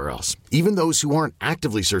find anywhere else, even those who aren't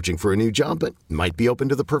actively searching for a new job but might be open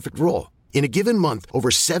to the perfect role. In a given month, over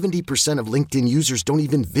 70% of LinkedIn users don't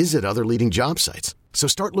even visit other leading job sites. So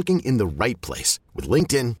start looking in the right place. With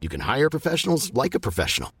LinkedIn, you can hire professionals like a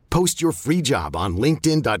professional. Post your free job on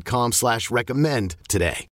linkedin.com/recommend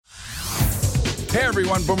today. Hey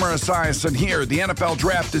everyone, Boomer Esiason here. The NFL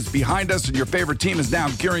Draft is behind us and your favorite team is now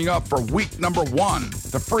gearing up for week number 1.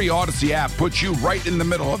 The free Odyssey app puts you right in the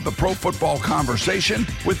middle of the pro football conversation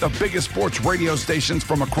with the biggest sports radio stations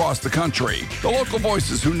from across the country. The local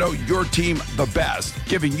voices who know your team the best,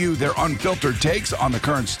 giving you their unfiltered takes on the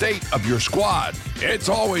current state of your squad. It's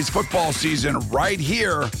always football season right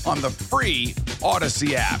here on the free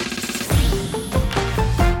Odyssey app.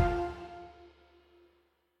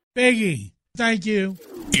 Biggie. Thank you.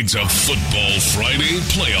 It's a Football Friday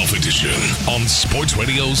playoff edition on Sports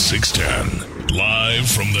Radio 610. Live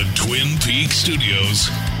from the Twin Peaks studios,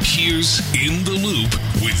 here's In the Loop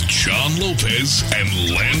with John Lopez and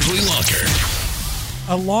Landry Locker.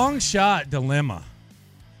 A long shot dilemma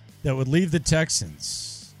that would leave the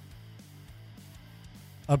Texans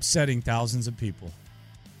upsetting thousands of people.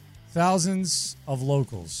 Thousands of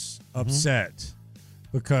locals upset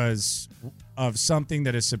because of something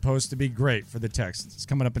that is supposed to be great for the Texans. It's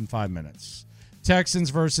coming up in 5 minutes. Texans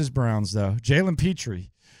versus Browns, though. Jalen Pitre,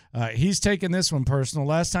 he's taken this one personal.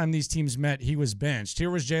 Last time these teams met, he was benched. Here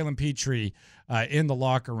was Jalen Pitre in the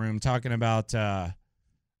locker room talking about, I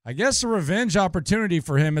guess, a revenge opportunity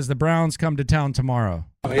for him as the Browns come to town tomorrow.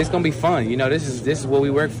 It's going to be fun. You know, this is what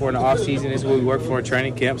we work for in the offseason. This is what we work for in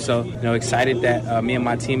training camp. So, you know, excited that me and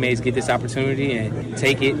my teammates get this opportunity and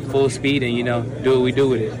take it full speed and, you know, do what we do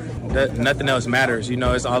with it. Nothing else matters. You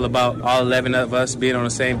know, it's all about all 11 of us being on the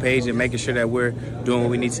same page and making sure that we're doing what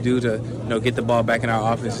we need to do to, you know, get the ball back in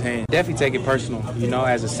our offense's hand. Definitely take it personal. You know,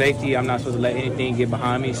 as a safety, I'm not supposed to let anything get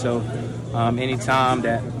behind me. So anytime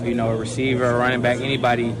that, you know, a receiver or running back,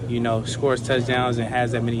 anybody, you know, scores touchdowns and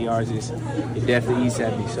has that many yards, it definitely eats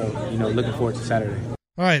at me. So, you know, looking forward to Saturday.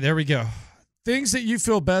 All right, there we go. Things that you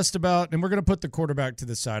feel best about, and we're going to put the quarterback to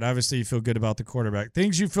the side. Obviously, you feel good about the quarterback.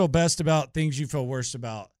 Things you feel best about, things you feel worst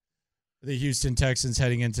about the Houston Texans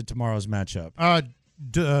heading into tomorrow's matchup.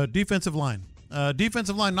 Defensive line.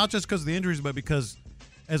 Defensive line, not just because of the injuries, but because,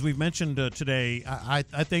 as we've mentioned today, I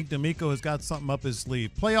think D'Amico has got something up his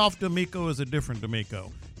sleeve. Playoff D'Amico is a different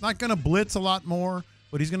D'Amico. Not going to blitz a lot more,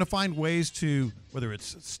 but he's going to find ways to, whether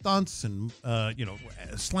it's stunts and,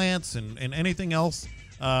 slants and anything else,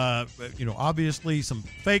 obviously some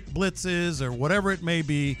fake blitzes or whatever it may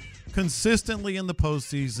be, consistently in the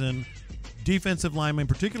postseason. Defensive linemen,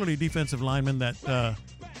 particularly defensive linemen that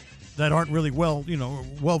aren't really well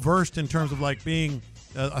versed in terms of like being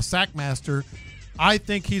a sack master. I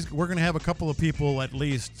think we're going to have a couple of people at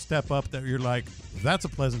least step up that you're like, that's a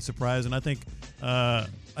pleasant surprise. And I think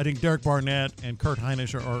Derek Barnett and Kurt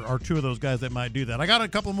Hinish are two of those guys that might do that. I got a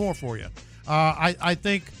couple more for you. I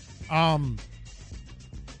think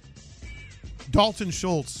Dalton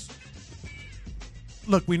Schultz.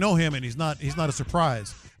 Look, we know him, and he's not a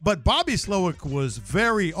surprise. But Bobby Slowick was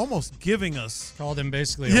almost giving us, called him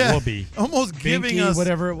basically a whoopee, almost binky, giving us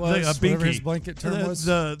whatever it was, whatever his blanket term was,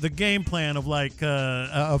 the game plan of like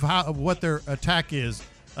of what their attack is,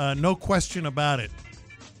 no question about it.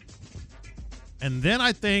 And then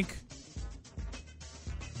I think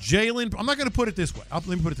Jalen. I'm not going to put it this way. Let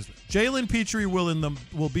me put it this way. Jalen Pitre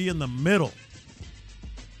will be in the middle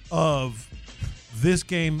of this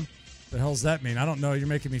game. The hell's that mean? I don't know. You're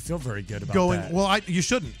making me feel very good about that. Well, you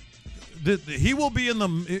shouldn't. He will be in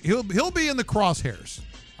the he'll be in the crosshairs.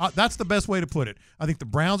 That's the best way to put it. I think the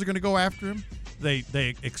Browns are going to go after him. They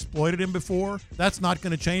exploited him before. That's not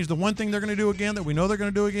going to change. The one thing they're going to do again that we know they're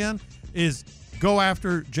going to do again is go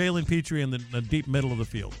after Jalen Pitre in the deep middle of the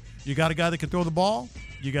field. You got a guy that can throw the ball.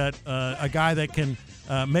 You got a guy that can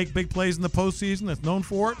make big plays in the postseason that's known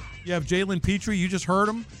for it. You have Jalen Pitre. You just heard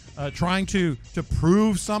him trying to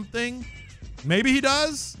prove something. Maybe he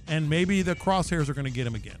does, and maybe the crosshairs are going to get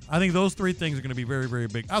him again. I think those three things are going to be very, very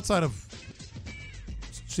big, outside of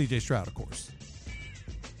C.J. Stroud, of course.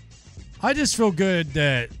 I just feel good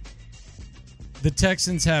that the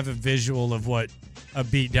Texans have a visual of what a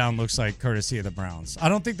beatdown looks like, courtesy of the Browns. I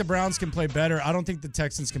don't think the Browns can play better. I don't think the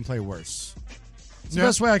Texans can play worse. It's the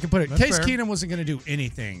best way I can put it. Case Keenum wasn't going to do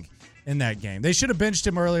anything in that game. They should have benched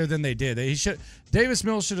him earlier than they did. Davis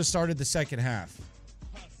Mills should have started the second half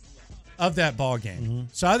of that ball game.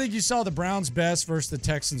 So I think you saw the Browns' best versus the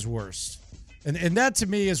Texans' worst. And that to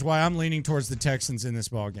me is why I'm leaning towards the Texans in this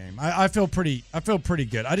ball game. I feel pretty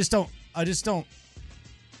good. I just don't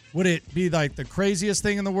would it be like the craziest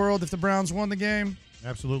thing in the world if the Browns won the game?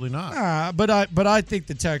 Absolutely not. But I think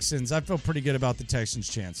the Texans, I feel pretty good about the Texans'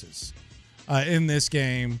 chances in this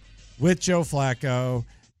game with Joe Flacco.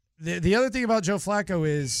 The other thing about Joe Flacco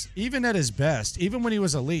is even at his best, even when he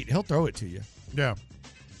was elite, he'll throw it to you. Yeah.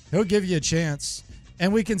 He'll give you a chance.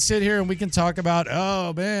 And we can sit here and we can talk about,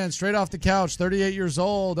 oh, man, straight off the couch, 38 years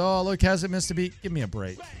old. Oh, look, hasn't missed a beat. Give me a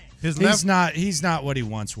break. He's not what he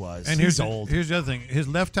once was. And he's old. Here's the other thing. His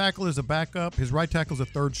left tackle is a backup. His right tackle is a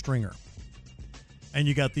third stringer. And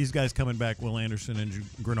you got these guys coming back, Will Anderson and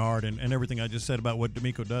Grenard, and everything I just said about what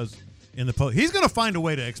D'Amico does in the post. He's going to find a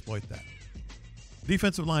way to exploit that.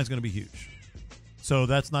 Defensive line is going to be huge. So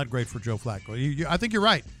that's not great for Joe Flacco. I think you're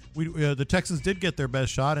right. The Texans did get their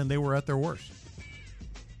best shot, and they were at their worst.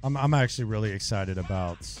 I'm actually really excited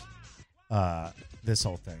about this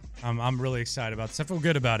whole thing. I'm really excited about this. I feel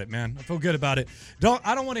good about it, man. I feel good about it.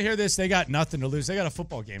 I don't want to hear this. They got nothing to lose. They got a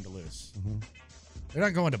football game to lose. They're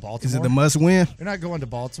not going to Baltimore. Is it the must win? They're not going to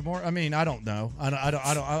Baltimore. I mean, I don't know. I don't.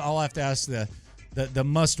 I'll have to ask the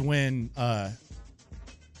must win.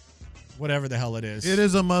 Whatever the hell it is. It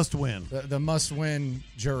is a must win. The must win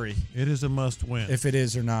jury. It is a must win. If it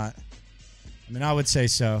is or not. I mean, I would say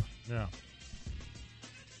so. Yeah.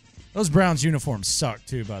 Those Browns uniforms suck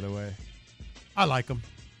too, by the way. I like them.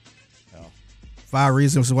 Oh. 5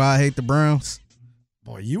 reasons why I hate the Browns.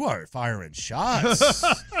 Boy, you are firing shots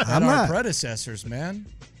at our predecessors, man.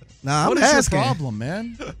 Nah, what I'm is asking. your problem,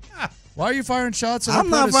 man? Why are you firing shots at I'm our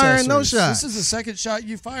not predecessors? firing no shots. This is the second shot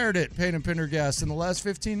you fired at Payne and Pendergast in the last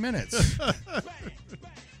 15 minutes.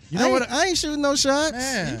 You know what? I ain't shooting no shots.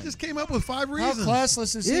 Man. He just came up with 5 reasons. How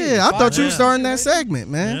classless is he? Yeah, I thought you were starting that segment,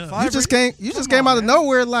 man. Yeah. You just came out of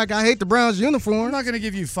nowhere like I hate the Browns uniform. I'm not going to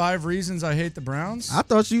give you 5 reasons I hate the Browns. I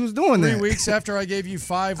thought you was doing 3 that. weeks after I gave you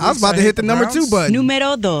 5 I was about to hit the number 2 button.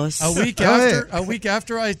 Numero dos. A week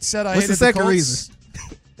after I said I What's hated the second Colts, reason?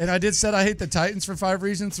 And I said I hate the Titans for 5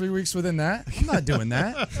 reasons 3 weeks within that. I'm not doing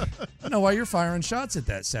that. I don't know why you're firing shots at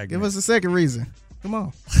that segment. Give us the second reason. Come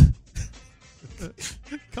on.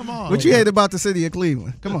 Come on. What you hate about the city of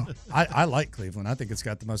Cleveland? Come on. I like Cleveland. I think it's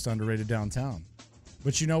got the most underrated downtown.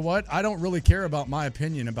 But you know what? I don't really care about my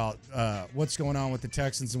opinion about what's going on with the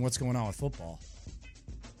Texans and what's going on with football.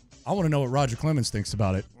 I want to know what Roger Clemens thinks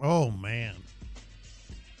about it. Oh, man.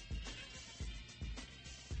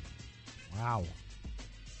 Wow.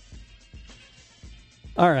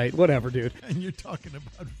 All right, whatever, dude. And you're talking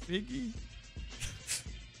about Figgy?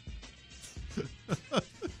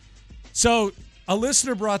 So a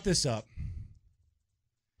listener brought this up,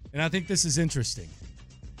 and I think this is interesting.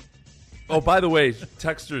 Oh, by the way,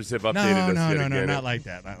 texters have updated us. No, not like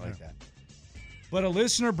that. Not like that. But a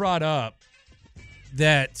listener brought up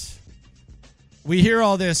that we hear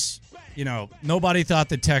all this, nobody thought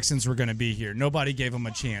the Texans were going to be here. Nobody gave them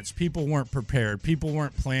a chance. People weren't prepared. People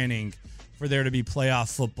weren't planning for there to be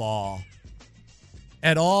playoff football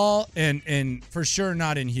at all, and for sure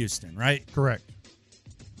not in Houston, right? Correct.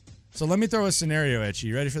 So let me throw a scenario at you.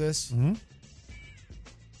 You ready for this? Mm-hmm.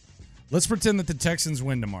 Let's pretend that the Texans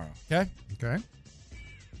win tomorrow, okay? Okay.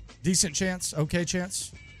 Decent chance? Okay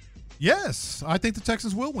chance? Yes. I think the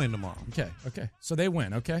Texans will win tomorrow. Okay. So they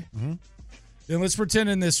win, okay? Mm-hmm. Then let's pretend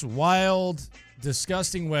in this wild,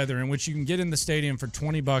 disgusting weather in which you can get in the stadium for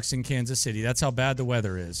 $20 in Kansas City. That's how bad the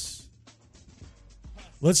weather is.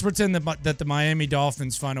 Let's pretend that the Miami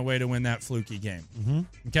Dolphins find a way to win that fluky game. Mm-hmm.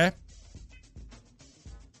 Okay?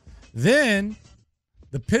 Then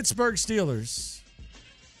the Pittsburgh Steelers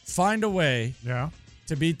find a way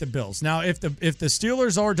to beat the Bills. Now, if the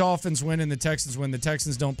Steelers or Dolphins win and the Texans win, the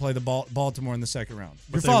Texans don't play the Baltimore in the second round.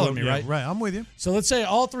 You're following me, right? Right, I'm with you. So let's say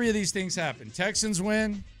all 3 of these things happen. Texans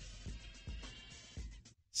win,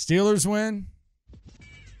 Steelers win,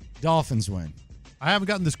 Dolphins win. I haven't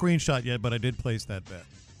gotten the screenshot yet, but I did place that bet.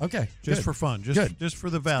 Okay. Just good. for fun. Just for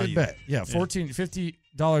the value. Good bet. Yeah, $50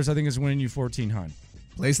 I think is winning you $1,400.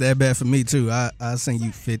 Place that bet for me, too. I'll send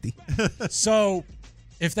you 50. So,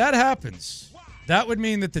 if that happens, that would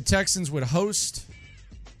mean that the Texans would host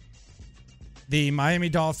the Miami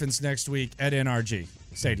Dolphins next week at NRG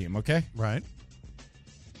Stadium, okay? Right.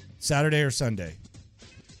 Saturday or Sunday.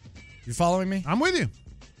 You following me? I'm with you.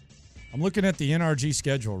 I'm looking at the NRG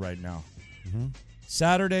schedule right now. Mm-hmm.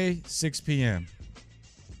 Saturday, 6 p.m.,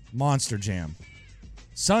 Monster Jam.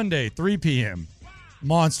 Sunday, 3 p.m.,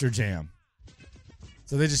 Monster Jam.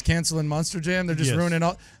 So they just canceling Monster Jam? They're just ruining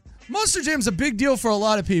all. Monster Jam's a big deal for a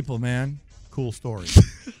lot of people, man. Cool story.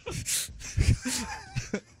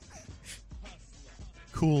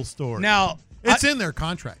 Cool story. Now it's in their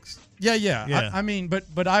contracts. Yeah. I mean,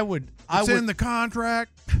 but I would. It's in the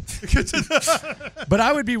contract. But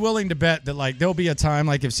I would be willing to bet that like there'll be a time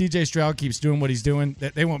like if CJ Stroud keeps doing what he's doing,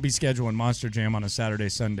 that they won't be scheduling Monster Jam on a Saturday,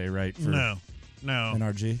 Sunday, right? For No.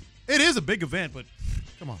 NRG. It is a big event, but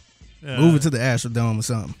come on. Move it to the Astrodome or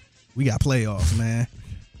something. We got playoffs, man.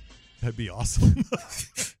 That'd be awesome.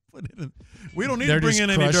 We don't need to bring in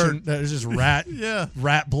any dirt. There's just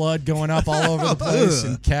rat blood going up all over the place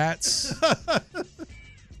and cats.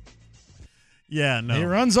 Yeah, no. He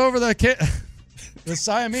runs over the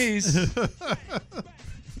Siamese.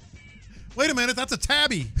 Wait a minute, that's a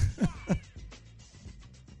tabby.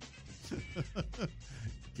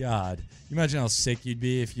 God, you imagine how sick you'd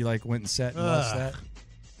be if you like went and sat and watched that.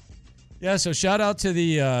 Yeah, so shout out to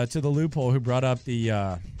the loophole who brought up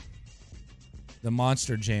the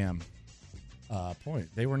Monster Jam point.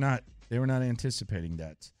 They were not anticipating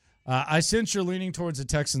that. I sense you're leaning towards the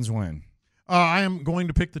Texans win. I am going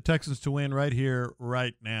to pick the Texans to win right here,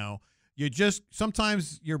 right now.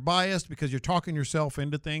 Sometimes you're biased because you're talking yourself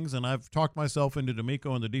into things, and I've talked myself into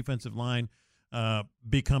D'Amico and the defensive line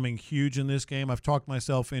becoming huge in this game. I've talked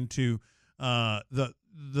myself into the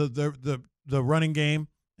running game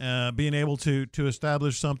being able to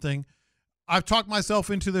establish something. I've talked myself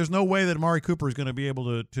into there's no way that Amari Cooper is going to be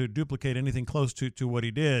able to duplicate anything close to what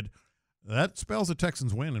he did. That spells a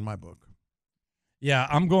Texans win in my book. Yeah,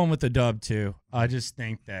 I'm going with the dub too. I just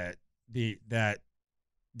think that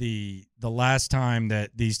the last time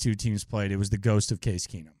that these two teams played, it was the ghost of Case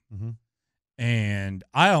Keenum. Mm-hmm. And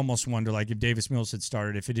I almost wonder, like, if Davis Mills had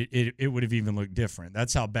started, if it would have even looked different.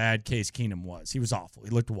 That's how bad Case Keenum was. He was awful.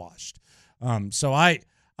 He looked washed. So I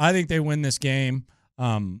think they win this game.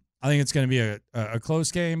 I think it's going to be a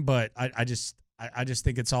close game, but I just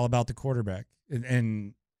think it's all about the quarterback,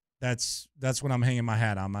 and that's what I'm hanging my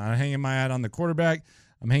hat on. I'm hanging my hat on the quarterback.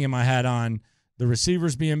 I'm hanging my hat on the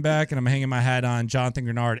receivers being back, and I'm hanging my hat on Jonathan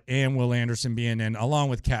Grenard and Will Anderson being in, along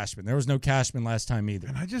with Cashman. There was no Cashman last time either.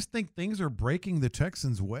 And I just think things are breaking the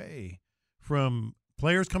Texans' way, from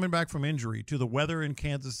players coming back from injury to the weather in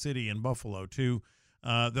Kansas City and Buffalo to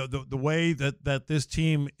the way that this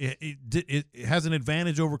team it has an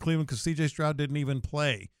advantage over Cleveland because C.J. Stroud didn't even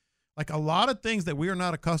play. Like, a lot of things that we are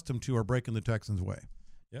not accustomed to are breaking the Texans' way.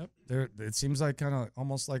 Yep, it seems like kind of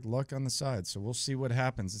almost like luck on the side. So we'll see what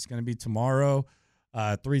happens. It's going to be tomorrow,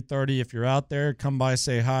 3:30. If you're out there, come by,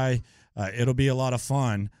 say hi. It'll be a lot of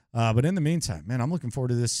fun. But in the meantime, man, I'm looking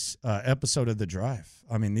forward to this episode of The Drive.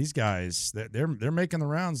 I mean, these guys, they're making the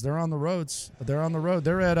rounds. They're on the roads. They're on the road.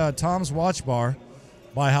 They're at Tom's Watch Bar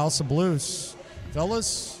by House of Blues.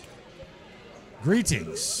 Fellas,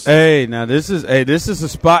 greetings. Hey, now this is a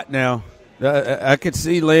spot now. I could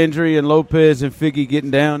see Landry and Lopez and Figgy getting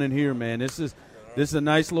down in here, man. This is a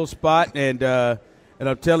nice little spot, and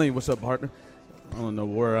I'm telling you, what's up, partner? I don't know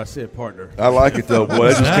where I said partner. I like it though, boy.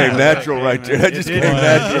 That just came natural right there. That just came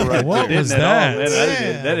natural right there. What was that?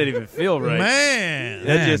 That didn't even feel right, man.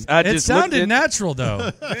 It sounded natural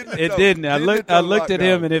though. It didn't. I looked at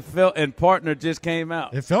him and it felt, and partner just came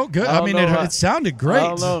out. It felt good. I mean, it sounded great. I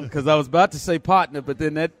don't know, because I was about to say partner, but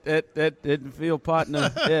then that didn't feel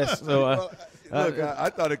partner. Yes, so. Look, I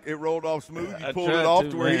thought it rolled off smooth. You pulled it off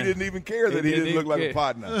to where he didn't even care that he didn't look like a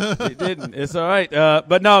partner. He didn't. It's all right.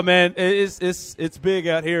 But no, man, it's big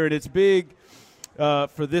out here, and it's big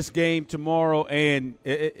for this game tomorrow. And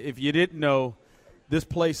if you didn't know, this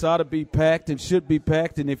place ought to be packed and should be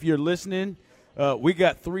packed. And if you're listening, we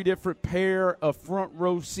got 3 different pair of front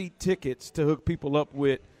row seat tickets to hook people up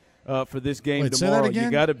with for this game tomorrow. Say that again?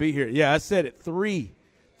 You got to be here. Yeah, I said it. 3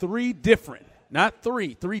 different, not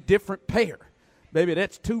 3 different pair. Baby,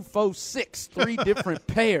 that's 2, 4, 6, 3 different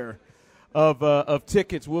pair of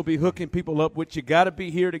tickets we'll be hooking people up with. You got to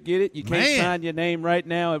be here to get it. You can't sign your name right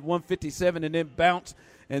now at 1:57 and then bounce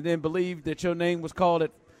and then believe that your name was called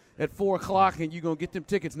at 4 o'clock and you're going to get them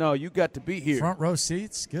tickets. No, you got to be here. Front row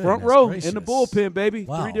seats? Good. Front row in the bullpen, baby.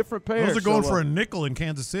 Wow. 3 different pairs. Those are going for a nickel in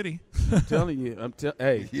Kansas City. I'm telling you.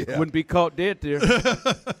 Wouldn't be caught dead there.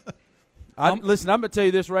 Listen, I'm going to tell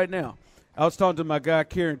you this right now. I was talking to my guy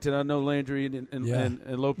Carrington. I know Landry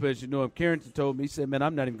and Lopez. You know him. Carrington told me, he said, "Man,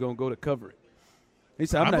 I'm not even going to go to cover it." He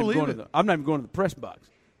said, "I'm not even going to the press box.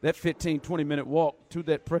 That 15, 20-minute walk to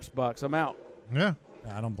that press box, I'm out." Yeah,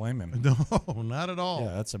 I don't blame him. No, not at all.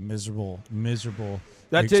 Yeah, that's a miserable. Did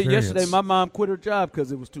I tell you yesterday? My mom quit her job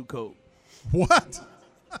because it was too cold. What?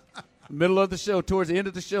 Middle of the show, towards the end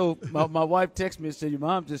of the show, my wife texted me and said, "Your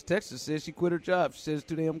mom just texted, says she quit her job. She says it's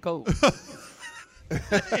too damn cold."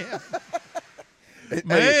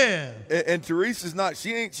 Man. And Teresa's not.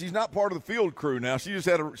 She's not part of the field crew now. She just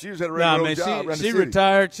had a regular job. She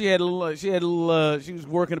retired. She was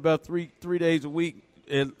working about three days a week.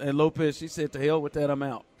 And Lopez, she said, "To hell with that, I'm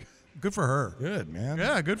out." Good for her. Good, man.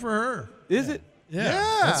 Yeah, good for her. Is it?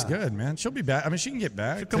 Yeah, that's good, man. She'll be back. I mean, she can get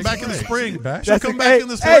back. She'll come back in the spring. She'll come back in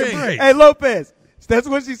the spring. Hey, Lopez. That's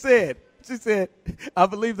what she said. She said, "I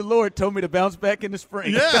believe the Lord told me to bounce back in the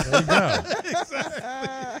spring." Yeah, there you go. Exactly.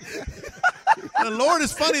 The Lord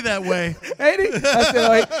is funny that way, ain't he? I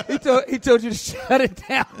said, he told you to shut it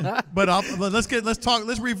down. But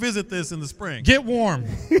let's revisit this in the spring. Get warm.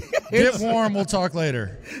 Get warm. We'll talk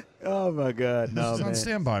later. Oh my God, no, man. On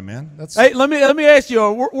standby, man. Hey, let me ask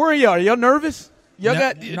you, where are y'all? Are y'all nervous? Y'all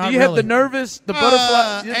do you have the nervous, the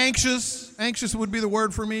butterfly? Anxious would be the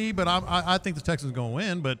word for me, but I think the Texans are going to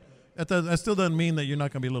win. But that still doesn't mean that you're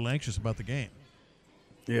not going to be a little anxious about the game.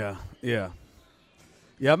 Yeah.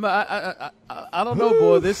 I don't know,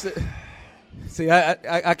 boy. This,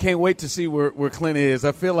 I can't wait to see where Clint is.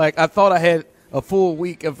 I thought I had a full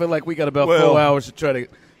week. I feel like we got about 4 hours to try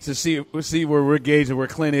to see where we're gauging where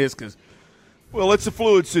Clint is, because. Well, it's a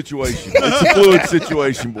fluid situation. It's a fluid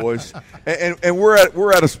situation, boys, and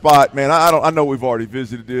we're at a spot, man. I know we've already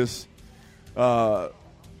visited this.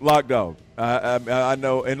 Lock Dog, I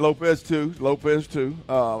know, and Lopez too.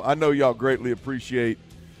 I know y'all greatly appreciate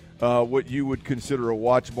what you would consider a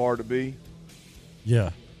watch bar to be.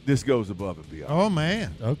 Yeah, this goes above and beyond. Oh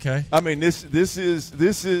man, okay. I mean, this is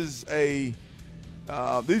a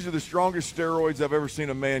these are the strongest steroids I've ever seen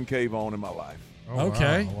a man cave on in my life. Oh,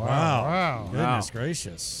 okay. Wow. Goodness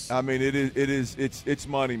gracious. I mean, it's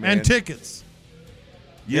money, man. And tickets.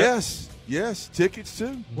 Yes, tickets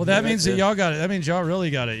too. Well, that means that y'all got it. That means y'all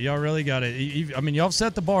really got it. I mean, y'all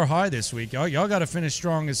set the bar high this week. Y'all got to finish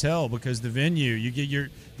strong as hell, because the venue, you get your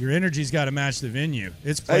energy's got to match the venue.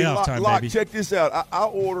 It's playoff time, Locke, baby. check this out. I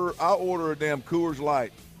order a damn Coors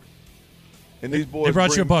Light, and these boys. They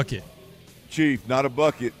brought you a bucket. Chief, not a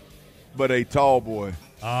bucket, but a tall boy.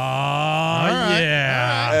 Oh,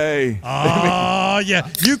 yeah. Hey. Oh, yeah.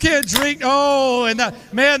 You can't drink. Oh, and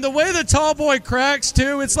man, the way the tall boy cracks,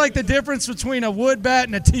 too, it's like the difference between a wood bat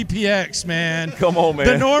and a TPX, man. Come on, man.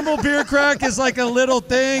 The normal beer crack is like a little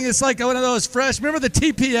thing. It's like one of those fresh. Remember the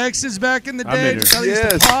TPXs back in the day? Used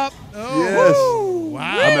to pop? Oh, yes. Woo.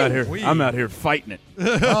 Wow. I'm out here fighting it.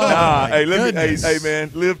 Hey,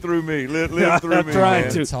 man, live through me. Live through me. I'm trying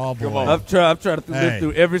man. to. Tall boy. Come on. I'm trying to live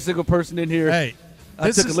through every single person in here. Hey. I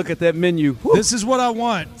took a look at that menu. Woo. This is what I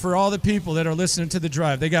want for all the people that are listening to The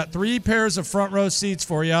Drive. They got 3 pairs of front row seats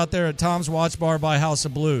for you out there at Tom's Watch Bar by House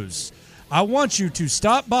of Blues. I want you to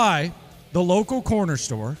stop by the local corner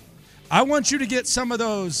store. I want you to get some of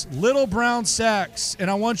those little brown sacks, and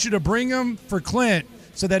I want you to bring them for Clint,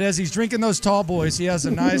 so that as he's drinking those tall boys, he has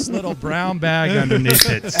a nice little brown bag underneath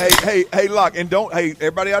it. Hey, Locke, and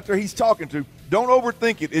everybody out there he's talking to, don't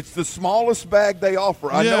overthink it. It's the smallest bag they offer.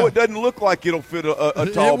 I know it doesn't look like it'll fit a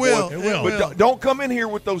tall boy. It will. But don't come in here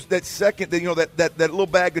with that second, that little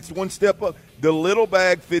bag that's one step up. The little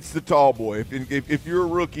bag fits the tall boy. If you're a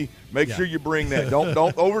rookie, make sure you bring that. Don't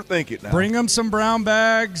overthink it now. Bring them some brown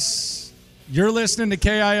bags. You're listening to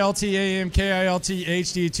KILT AM, KILT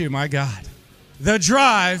HD2. My God. The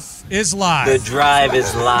Drive is live. The Drive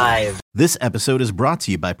is live. This episode is brought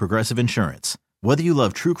to you by Progressive Insurance. Whether you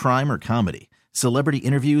love true crime or comedy, celebrity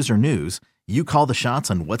interviews or news, you call the shots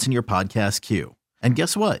on what's in your podcast queue. And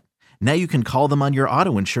guess what? Now you can call them on your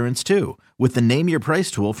auto insurance too, with the Name Your Price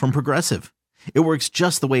tool from Progressive. It works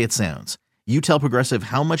just the way it sounds. You tell Progressive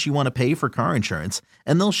how much you want to pay for car insurance,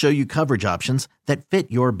 and they'll show you coverage options that fit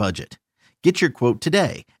your budget. Get your quote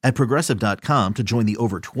today at Progressive.com to join the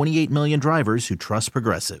over 28 million drivers who trust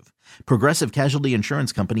Progressive. Progressive Casualty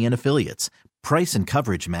Insurance Company and Affiliates. Price and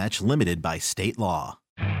coverage match limited by state law.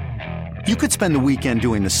 You could spend the weekend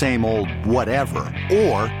doing the same old whatever,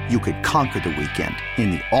 or you could conquer the weekend in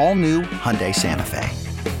the all-new Hyundai Santa Fe.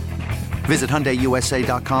 Visit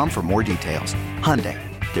HyundaiUSA.com for more details. Hyundai,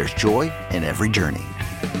 there's joy in every journey.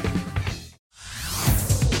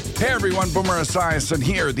 Hey everyone, Boomer Esiason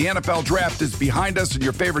here. The NFL Draft is behind us and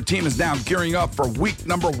your favorite team is now gearing up for week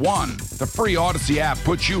number 1. The free Odyssey app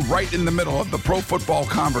puts you right in the middle of the pro football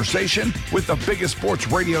conversation with the biggest sports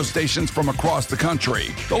radio stations from across the country.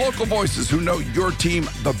 The local voices who know your team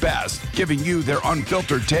the best, giving you their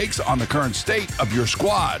unfiltered takes on the current state of your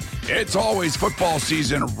squad. It's always football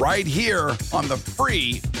season right here on the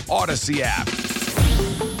free Odyssey app.